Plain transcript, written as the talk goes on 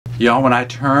Y'all, when I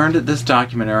turned this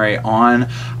documentary on,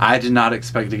 I did not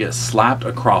expect to get slapped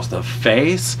across the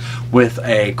face with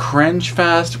a cringe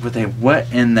fest, with a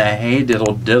what in the hey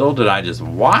diddle diddle did I just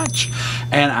watch?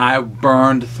 And I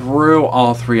burned through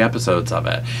all 3 episodes of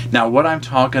it. Now, what I'm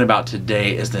talking about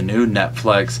today is the new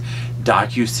Netflix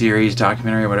docuseries,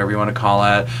 documentary, whatever you want to call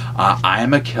it, I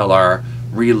Am a Killer,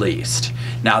 released.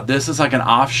 Now, this is like an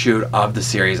offshoot of the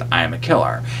series I Am a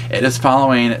Killer. It is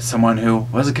following someone who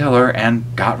was a killer and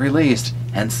got released,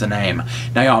 hence the name.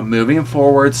 Now, y'all, moving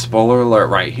forward, spoiler alert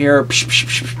right here,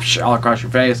 all across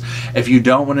your face. If you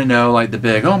don't want to know like the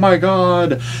big, oh my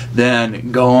god,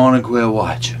 then go on and quit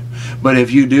watching. But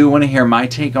if you do want to hear my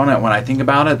take on it when I think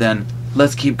about it, then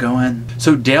let's keep going.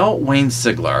 So Dale Wayne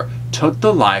Sigler took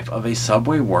the life of a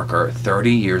subway worker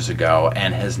 30 years ago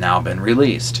and has now been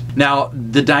released. Now,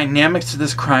 the dynamics of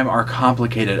this crime are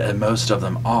complicated, and most of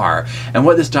them are. And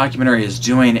what this documentary is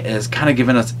doing is kind of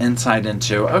giving us insight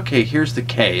into, okay, here's the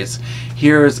case,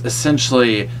 here's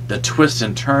essentially the twists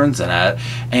and turns in it,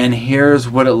 and here's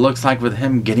what it looks like with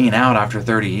him getting out after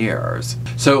 30 years.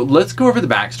 So let's go over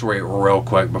the backstory real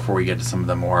quick before we get to some of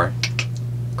the more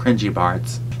cringy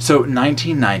parts. So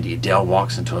 1990, Dale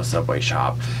walks into a Subway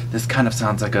shop. This kind of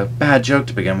sounds like a bad joke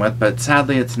to begin with, but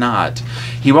sadly it's not.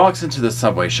 He walks into the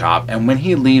Subway shop, and when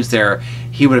he leaves there,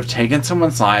 he would have taken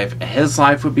someone's life, his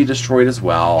life would be destroyed as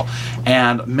well,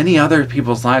 and many other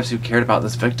people's lives who cared about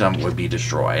this victim would be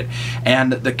destroyed.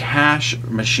 And the cash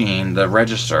machine, the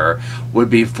register, would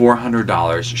be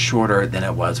 $400 shorter than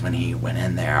it was when he went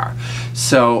in there.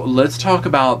 So let's talk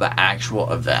about the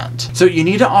actual event. So you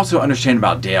need to also understand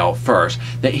about Dale first,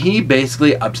 that he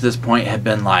basically up to this point had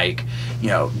been like, you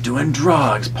know, doing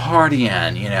drugs,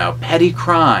 partying, you know, petty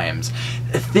crimes,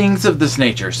 things of this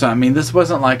nature. So I mean, this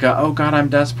wasn't like a, oh god, I'm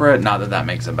desperate, not that that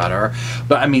makes it better,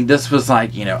 but I mean, this was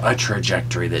like, you know, a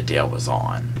trajectory that Dale was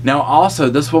on. Now also,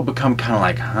 this will become kind of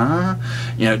like, huh?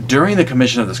 You know, during the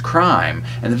commission of this crime,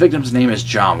 and the victim's name is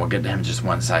John, we'll get to him in just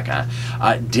 1 second,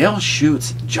 Dale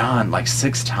shoots John like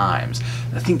 6 times.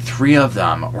 I think 3 of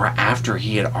them were after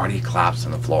he had already collapsed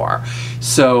on the floor.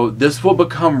 So this will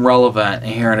become relevant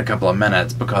here in a couple of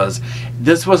minutes, because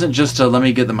this wasn't just a let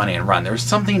me get the money and run. There's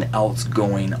something else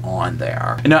going on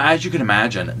there. And now, as you can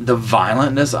imagine, the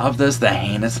violentness of this, the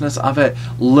heinousness of it,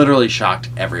 literally shocked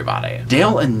everybody.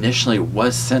 Dale initially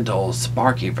was sent to old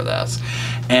Sparky for this,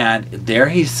 and there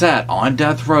he sat on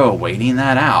death row waiting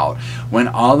that out, when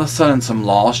all of a sudden some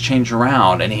laws changed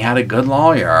around, and he had a good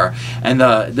lawyer, and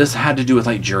this had to do with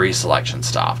like jury selection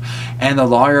stuff, and the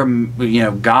lawyer, you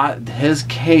know, got his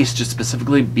case to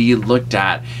specifically be looked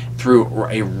at through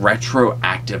a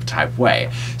retroactive type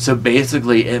way. So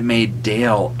basically it made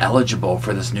Dale eligible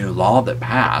for this new law that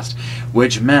passed,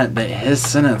 which meant that his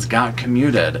sentence got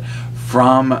commuted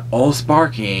from old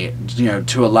Sparky, you know,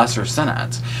 to a lesser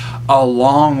sentence.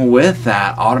 Along with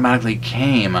that automatically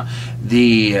came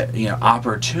the, you know,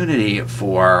 opportunity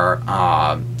for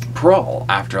parole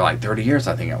after like 30 years,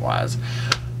 I think it was.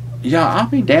 Yeah, I'll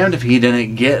be damned if he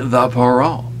didn't get the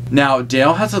parole. Now,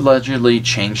 Dale has allegedly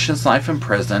changed his life in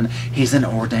prison. He's an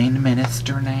ordained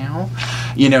minister now.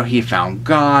 You know, he found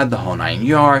God, the whole 9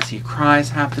 yards. He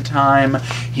cries half the time.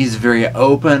 He's very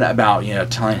open about, you know,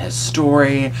 telling his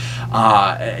story,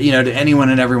 you know, to anyone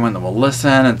and everyone that will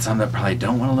listen, and some that probably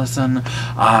don't want to listen,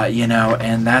 you know,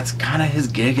 and that's kind of his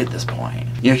gig at this point.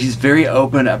 You know, he's very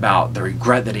open about the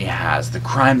regret that he has, the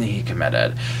crime that he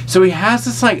committed. So he has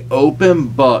this, like, open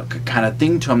book kind of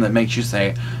thing to him that makes you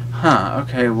say, huh,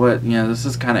 okay, what, you know, this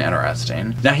is kind of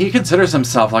interesting. Now, he considers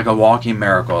himself like a walking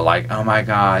miracle, like, oh my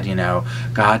God, you know,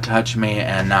 God touched me,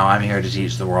 and now I'm here to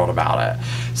teach the world about it.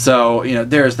 So, you know,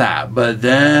 there's that. But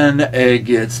then it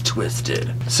gets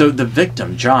twisted. So the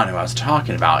victim, John, who I was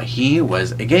talking about, he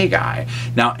was a gay guy.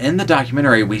 Now, in the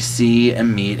documentary, we see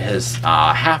and meet his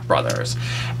half-brothers.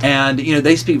 And, you know,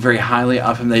 they speak very highly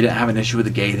of him. They didn't have an issue with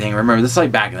the gay thing. Remember, this is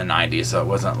like back in the 90s, so it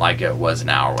wasn't like it was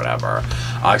now or whatever,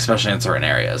 especially in certain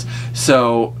areas.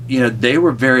 So, you know, they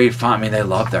were very fun. I mean, they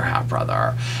loved their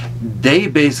half-brother. They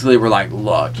basically were like,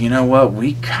 look, you know what?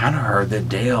 We kind of heard that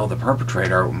Dale, the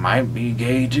perpetrator, might be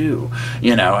gay too.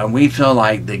 You know, and we feel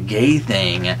like the gay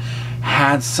thing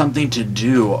had something to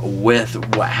do with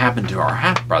what happened to our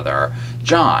half-brother,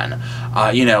 John.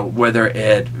 You know, whether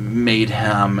it made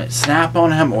him snap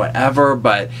on him or whatever,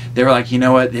 but they were like, you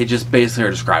know what, they just basically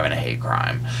are describing a hate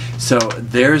crime. So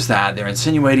there's that. They're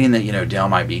insinuating that, you know, Dale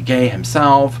might be gay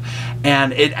himself,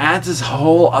 and it adds this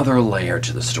whole other layer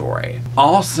to the story.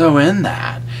 Also in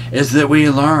that is that we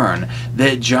learn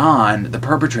that John, the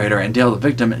perpetrator, and Dale, the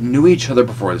victim, knew each other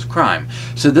before this crime.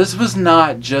 So this was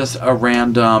not just a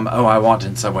random, oh, I walked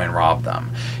in Subway and robbed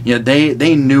them. You know,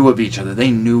 they knew of each other.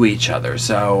 They knew each other.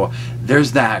 So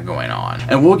there's that going on.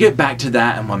 And we'll get back to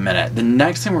that in 1 minute. The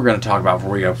next thing we're going to talk about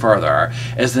before we go further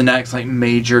is the next like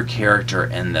major character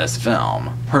in this film.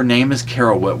 Her name is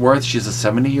Carol Whitworth. She's a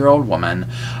 70-year-old woman.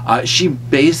 She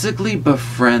basically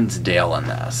befriends Dale in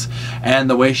this. And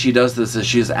the way she does this is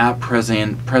she's at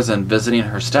prison visiting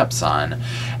her stepson,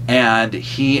 and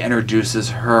he introduces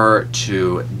her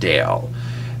to Dale.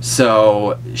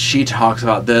 So she talks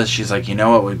about this. She's like, you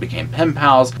know what, we became pen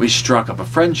pals. We struck up a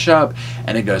friendship,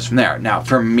 and it goes from there. Now,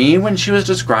 for me, when she was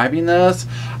describing this,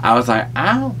 I was like,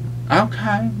 oh,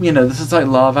 okay. You know, this is like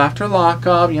love after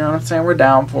lockup. You know what I'm saying? We're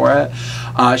down for it.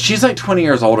 She's like 20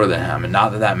 years older than him, and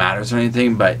not that that matters or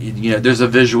anything, but, you know, there's a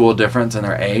visual difference in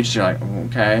their age. So you're like,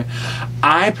 okay.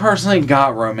 I personally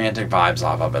got romantic vibes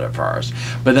off of it at first,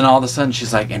 but then all of a sudden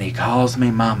she's like, and he calls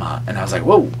me mama, and I was like,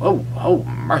 whoa, whoa, whoa,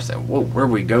 mercy, whoa, where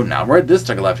do we go now? Where this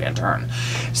took a left-hand turn.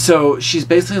 So she's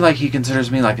basically like, he considers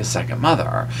me like a second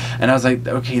mother, and I was like,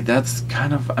 okay, that's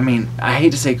kind of, I mean, I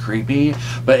hate to say creepy,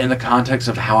 but in the context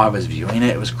of how I was viewing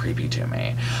it, it was creepy to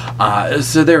me.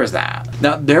 So there was that.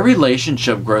 Now, their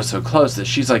relationship grows so close that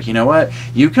she's like, you know what,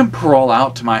 you can parole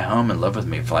out to my home and live with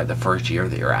me for like the first year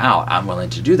that you're out. I'm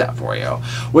willing to do that for you,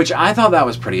 which I thought that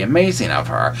was pretty amazing of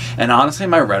her. And honestly,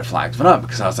 my red flags went up,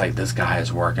 because I was like, this guy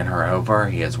is working her over.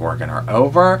 He is working her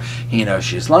over. He knows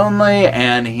she's lonely,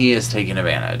 and he is taking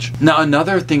advantage. Now,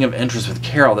 another thing of interest with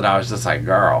Carol that I was just like,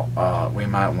 girl, we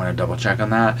might want to double check on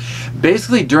that.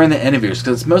 Basically, during the interviews,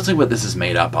 because it's mostly what this is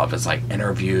made up of, is like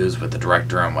interviews with the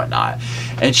director and whatnot,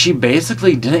 and she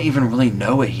basically didn't even really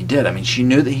know what he did. I mean, she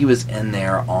knew that he was in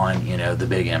there on, you know, the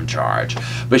Big M charge,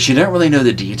 but she didn't really know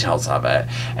the details of it.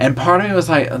 And part of me was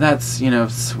like, oh, that's, you know,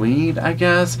 sweet, I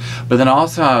guess. But then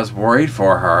also I was worried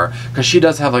for her, because she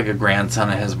does have like a grandson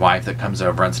and his wife that comes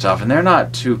over and stuff, and they're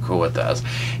not too cool with this.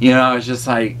 You know, I was just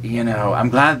like, you know, I'm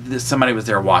glad that somebody was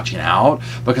there watching out,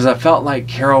 because I felt like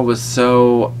Carol was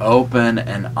so open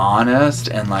and honest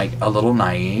and like a little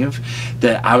naive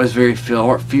that I was very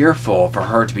fearful for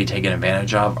her to be taken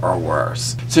advantage of, or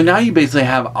worse. So now you basically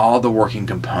have all the working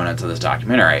components of this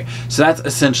documentary. So that's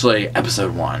essentially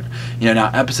episode 1. You know,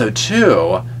 now episode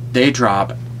 2, they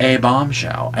drop a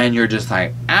bombshell, and you're just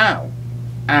like, ow.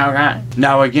 Okay.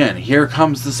 Now again, here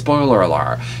comes the spoiler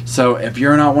alert. So if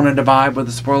you're not wanting to vibe with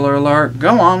the spoiler alert,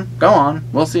 go on.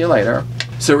 We'll see you later.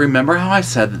 So remember how I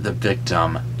said that the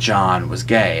victim, John, was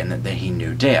gay and that he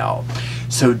knew Dale.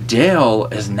 So Dale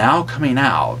is now coming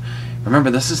out.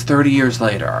 Remember, this is 30 years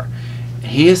later.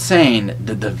 He is saying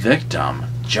that the victim,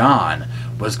 John,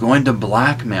 was going to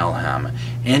blackmail him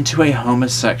into a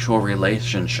homosexual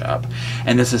relationship,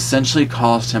 and this essentially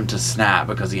caused him to snap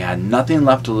because he had nothing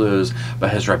left to lose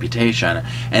but his reputation,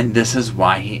 and this is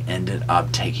why he ended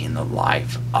up taking the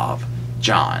life of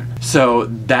John. So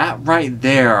that right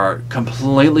there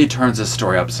completely turns this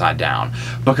story upside down,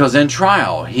 because in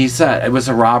trial he said it was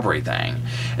a robbery thing,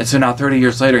 and so now 30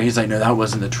 years later he's like, no, that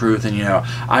wasn't the truth, and you know,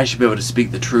 I should be able to speak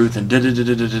the truth, and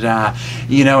da-da-da-da-da-da,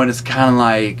 you know. And it's kind of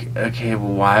like, okay,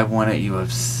 well, why wouldn't you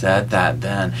have said that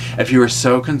then? If you were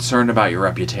so concerned about your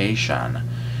reputation,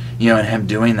 you know, and him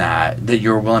doing that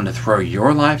you're willing to throw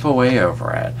your life away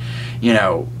over it, you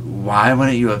know, why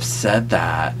wouldn't you have said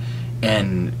that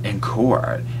in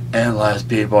court, unless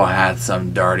people had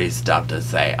some dirty stuff to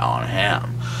say on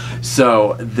him?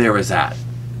 So there was that.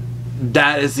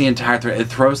 That is the entire thread. It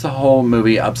throws the whole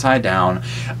movie upside down.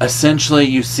 Essentially,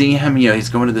 you see him, you know, he's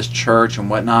going to this church and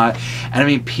whatnot, and I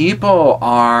mean, people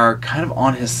are kind of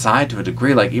on his side to a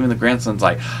degree. Like, even the grandson's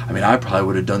like, I mean, I probably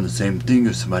would have done the same thing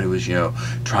if somebody was, you know,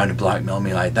 trying to blackmail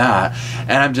me like that.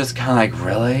 And I'm just kind of like,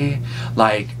 really?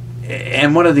 Like,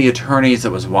 and one of the attorneys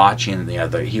that was watching, you know,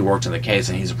 he worked in the case,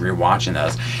 and he's rewatching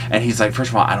this, and he's like,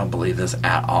 first of all, I don't believe this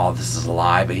at all. This is a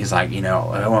lie. But he's like, you know,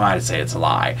 who am I to say it's a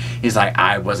lie? He's like,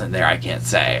 I wasn't there. I can't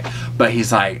say. But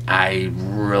he's like, I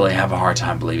really have a hard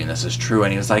time believing this is true.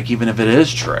 And he was like, even if it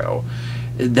is true,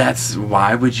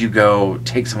 why would you go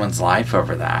take someone's life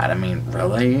over that? I mean,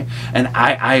 really? And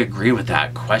I agree with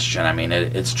that question. I mean,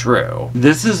 it's true.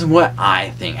 This is what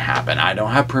I think happened. I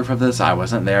don't have proof of this. I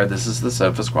wasn't there. This is the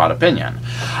Sofa Squad opinion.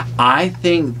 I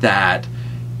think that,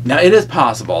 now it is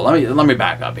possible, let me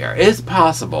back up here. It's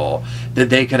possible that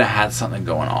they could have had something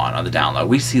going on the down low.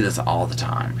 We see this all the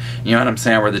time. You know what I'm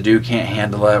saying? Where the dude can't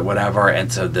handle it, whatever,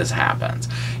 and so this happens.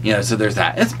 You know, so there's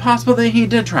that. It's possible that he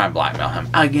did try and blackmail him.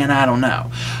 Again, I don't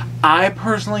know. I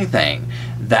personally think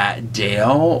that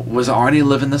Dale was already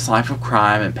living this life of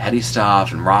crime and petty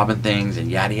stuff and robbing things and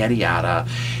yada yada yada.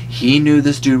 He knew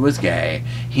this dude was gay.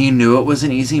 He knew it was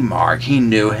an easy mark. He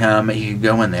knew him. He could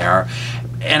go in there.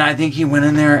 And I think he went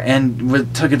in there and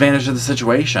took advantage of the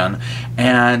situation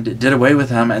and did away with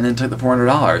him and then took the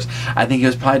 $400. I think he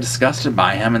was probably disgusted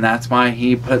by him, and that's why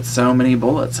he put so many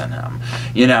bullets in him.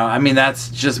 You know, I mean, that's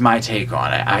just my take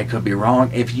on it. I could be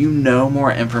wrong. If you know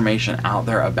more information out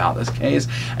there about this case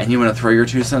and you want to throw your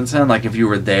 2 cents in, like if you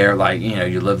were there, like, you know,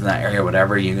 you lived in that area,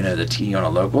 whatever, you know the tea on a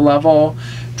local level,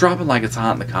 drop it like it's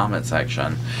hot in the comment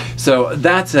section. So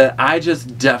that's it. I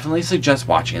just definitely suggest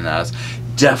watching this.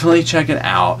 Definitely check it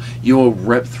out. You will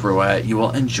rip through it. You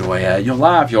will enjoy it. You'll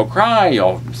laugh. You'll cry.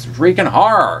 You'll freaking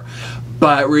horror.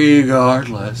 But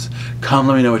regardless, come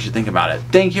let me know what you think about it.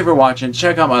 Thank you for watching.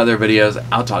 Check out my other videos.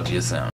 I'll talk to you soon.